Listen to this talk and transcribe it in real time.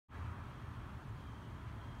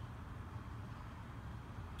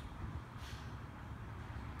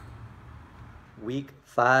Week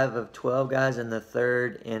 5 of 12, guys, and the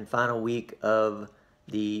third and final week of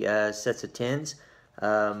the sets of 10s.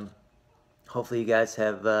 Hopefully you guys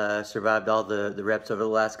have survived all the reps over the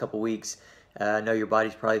last couple weeks. I know your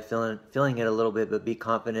body's probably feeling it a little bit, but be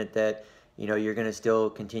confident that you're going to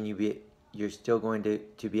still you're still going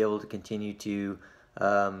to be able to continue to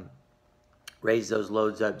raise those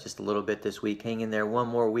loads up just a little bit this week. Hang in there one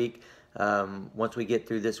more week. Once we get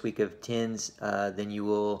through this week of 10s, then you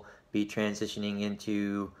will be transitioning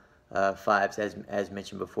into 5s as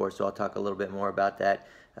mentioned before. So I'll talk a little bit more about that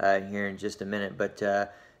here in just a minute. But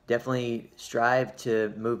definitely strive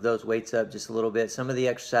to move those weights up just a little bit. Some of the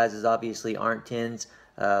exercises obviously aren't 10s.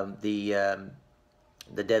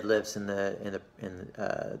 The deadlifts and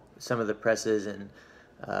some of the presses and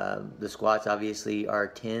the squats obviously are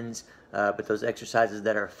 10s, but those exercises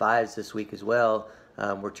that are 5s this week as well,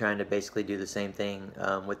 we're trying to basically do the same thing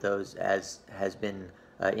with those as has been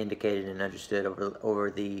indicated and understood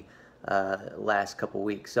over the last couple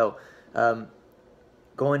weeks. So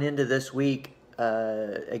going into this week,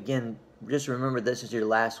 again, just remember this is your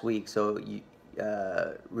last week, so you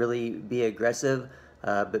really be aggressive,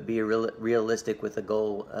 but be realistic with the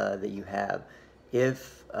goal that you have.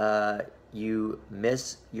 If you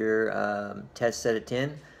miss your test set of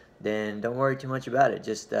 10, then don't worry too much about it.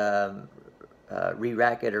 Just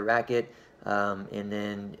re-rack it or rack it, and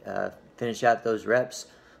then finish out those reps.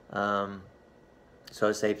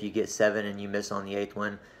 So say if you get 7 and you miss on the 8th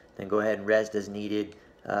one, then go ahead and rest as needed.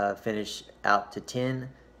 Finish out to 10,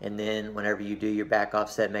 and then whenever you do your back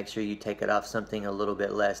off set, make sure you take it off something a little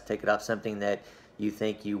bit less. Take it off something that you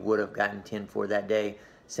think you would have gotten 10 for that day.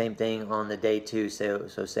 Same thing on the day 2.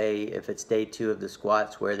 So say if it's day 2 of the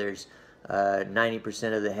squats where there's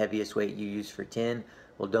 90% of the heaviest weight you use for 10,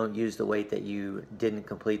 well, don't use the weight that you didn't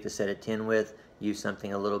complete the set of 10 with. Use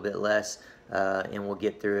something a little bit less, and we'll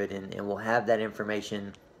get through it, and we'll have that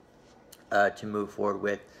information to move forward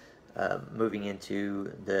with, moving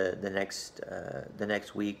into the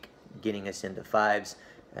next week, getting us into 5s,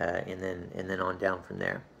 and then on down from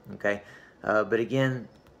there. Okay, but again,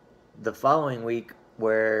 the following week,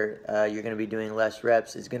 where you're going to be doing less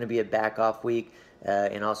reps, is going to be a back off week,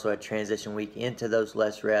 and also a transition week into those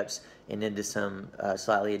less reps and into some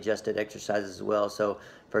slightly adjusted exercises as well. So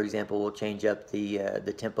for example, we'll change up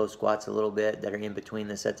the tempo squats a little bit that are in between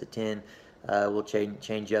the sets of 10. We'll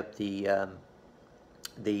change up the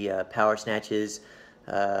power snatches,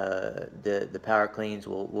 the power cleans.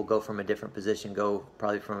 We'll go from a different position, go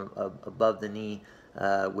probably from above the knee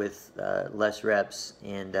with less reps,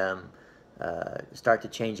 and start to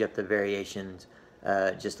change up the variations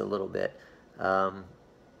just a little bit.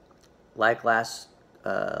 Like last,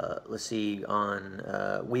 let's see, on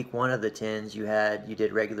week 1 of the 10s, you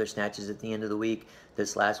did regular snatches at the end of the week.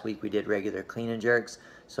 This last week we did regular clean and jerks,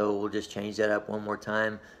 so we'll just change that up one more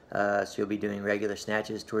time. So you'll be doing regular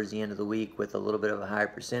snatches towards the end of the week with a little bit of a higher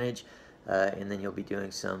percentage, and then you'll be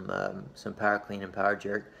doing some power clean and power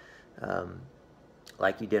jerk,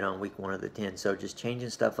 like you did on week 1 of the 10. So just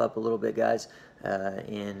changing stuff up a little bit, guys,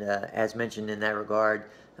 and as mentioned in that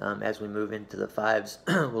regard, as we move into the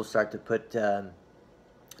 5s, we'll start to put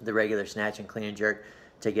the regular snatch and clean and jerk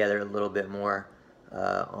together a little bit more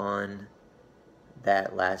on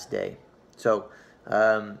that last day. So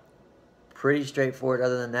pretty straightforward.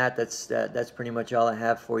 Other than that, that's pretty much all I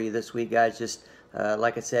have for you this week, guys. Just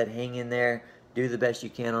like I said, hang in there, do the best you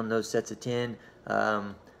can on those sets of 10.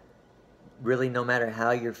 Really, no matter how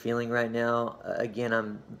you're feeling right now, again,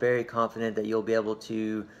 I'm very confident that you'll be able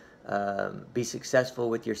to be successful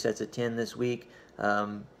with your sets of 10 this week,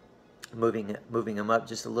 moving them up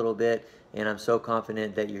just a little bit, and I'm so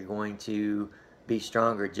confident that you're going to be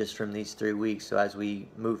stronger just from these 3 weeks. So as we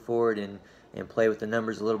move forward and play with the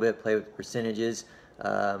numbers a little bit, play with the percentages,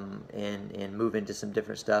 and move into some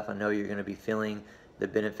different stuff, I know you're going to be feeling the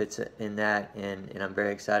benefits in that, and I'm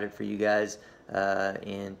very excited for you guys,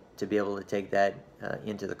 and to be able to take that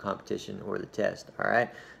into the competition or the test. All right,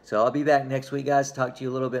 so I'll be back next week, guys, to talk to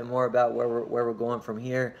you a little bit more about where we're going from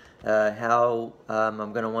here, how I'm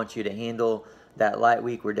going to want you to handle that light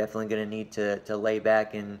week. We're definitely going to need to lay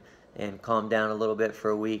back and calm down a little bit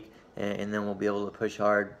for a week, and then we'll be able to push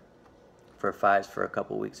hard for 5s for a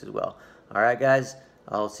couple weeks as well. All right, guys,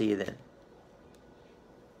 I'll see you then.